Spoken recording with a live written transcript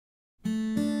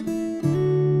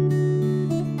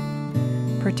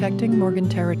Protecting Morgan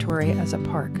Territory as a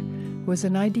park was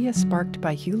an idea sparked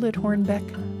by Hewlett Hornbeck,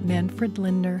 Manfred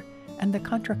Lindner, and the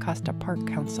Contra Costa Park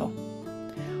Council.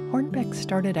 Hornbeck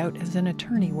started out as an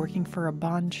attorney working for a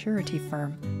bond surety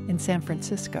firm in San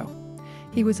Francisco.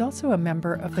 He was also a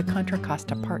member of the Contra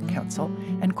Costa Park Council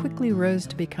and quickly rose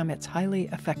to become its highly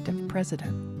effective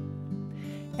president.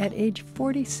 At age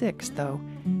 46, though,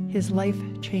 his life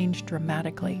changed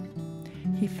dramatically.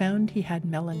 He found he had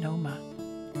melanoma.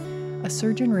 A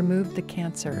surgeon removed the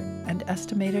cancer and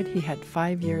estimated he had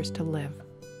 5 years to live.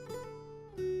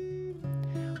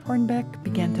 Hornbeck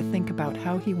began to think about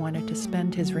how he wanted to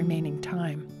spend his remaining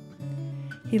time.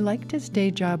 He liked his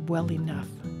day job well enough,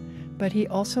 but he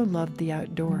also loved the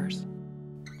outdoors.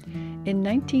 In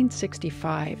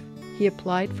 1965, he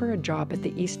applied for a job at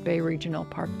the East Bay Regional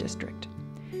Park District.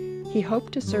 He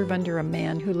hoped to serve under a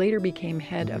man who later became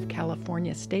head of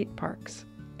California State Parks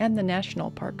and the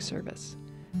National Park Service,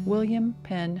 William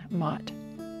Penn Mott.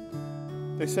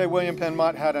 They say William Penn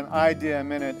Mott had an idea a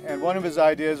minute, and one of his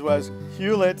ideas was,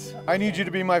 Hewlett, I need you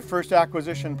to be my first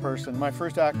acquisition person, my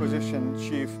first acquisition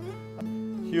chief.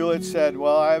 Hewlett said,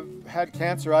 well, I've had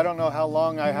cancer, I don't know how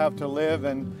long I have to live,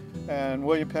 and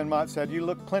William Penn Mott said, you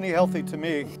look plenty healthy to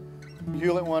me.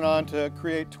 Hewlett went on to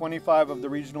create 25 of the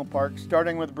regional parks,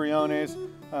 starting with Briones,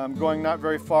 going not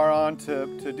very far on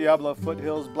to Diablo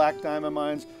foothills, Black Diamond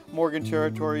Mines, Morgan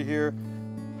Territory here.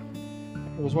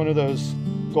 It was one of those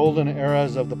golden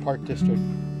eras of the Park District.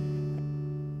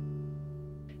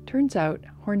 Turns out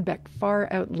Hornbeck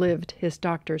far outlived his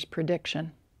doctor's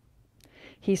prediction.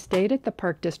 He stayed at the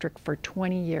Park District for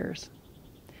 20 years.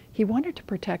 He wanted to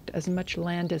protect as much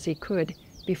land as he could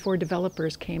before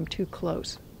developers came too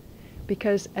close.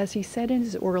 Because, as he said in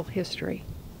his oral history,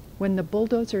 when the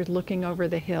bulldozer's looking over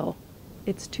the hill,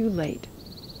 it's too late.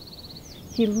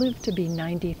 He lived to be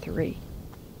 93.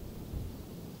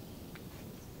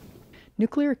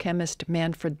 Nuclear chemist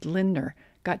Manfred Lindner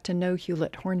got to know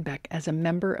Hewlett Hornbeck as a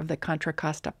member of the Contra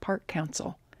Costa Park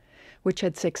Council, which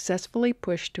had successfully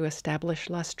pushed to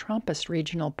establish Las Trampas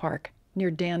Regional Park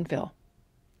near Danville.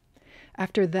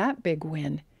 After that big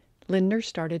win, Lindner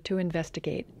started to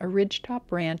investigate a ridgetop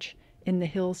ranch in the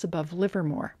hills above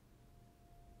Livermore.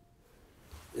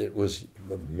 It was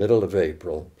the middle of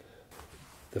April.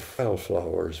 The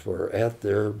wildflowers were at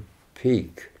their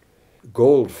peak.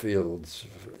 Gold fields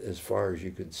as far as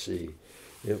you could see.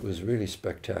 It was really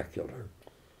spectacular.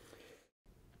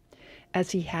 As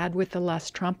he had with the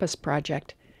Las Trampas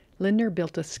project, Lindner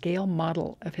built a scale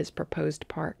model of his proposed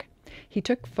park. He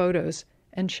took photos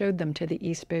and showed them to the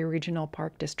East Bay Regional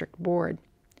Park District Board.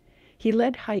 He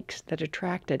led hikes that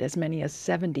attracted as many as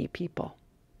 70 people.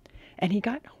 And he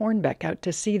got Hornbeck out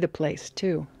to see the place,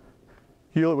 too.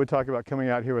 Hewlett would talk about coming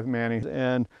out here with Manny,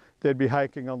 and they'd be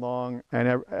hiking along,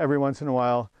 and every once in a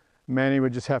while, Manny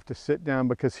would just have to sit down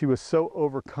because he was so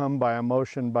overcome by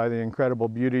emotion, by the incredible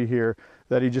beauty here,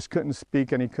 that he just couldn't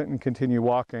speak and he couldn't continue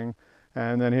walking.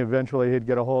 And then he'd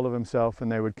get a hold of himself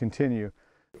and they would continue.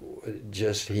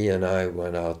 Just he and I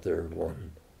went out there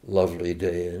one lovely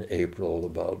day in April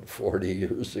about 40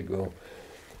 years ago,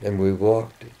 and we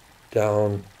walked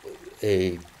down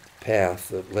a path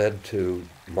that led to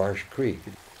Marsh Creek.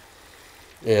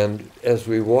 And as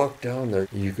we walked down there,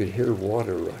 you could hear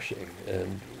water rushing,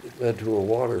 and it led to a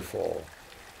waterfall.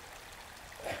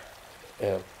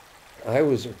 And I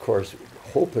was, of course,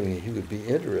 hoping he would be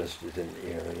interested in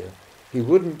the area. He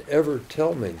wouldn't ever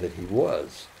tell me that he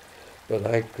was, but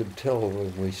I could tell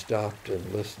when we stopped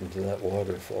and listened to that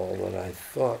waterfall that I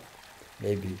thought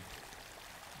maybe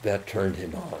that turned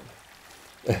him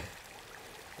on.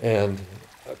 And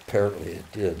apparently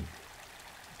it did.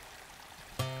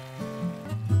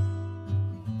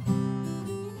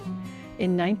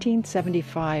 In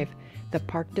 1975, the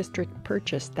Park District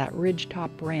purchased that ridgetop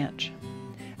ranch.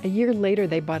 A year later,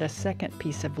 they bought a second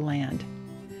piece of land,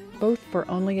 both for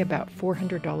only about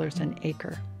 $400 an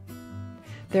acre.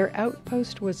 Their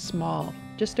outpost was small,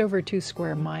 just over 2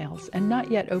 square miles, and not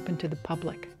yet open to the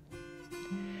public.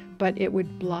 But it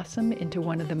would blossom into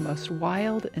one of the most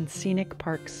wild and scenic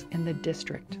parks in the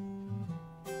district.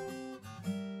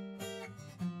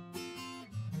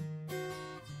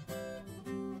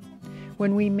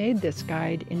 When we made this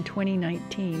guide in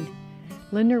 2019,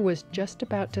 Lindner was just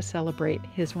about to celebrate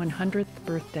his 100th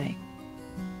birthday.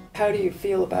 How do you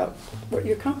feel about what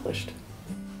you accomplished?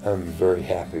 I'm very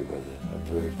happy with it. I'm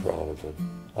very proud of it.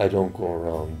 I don't go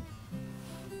around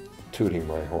tooting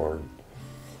my horn.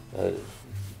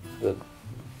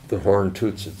 The horn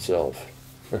toots itself.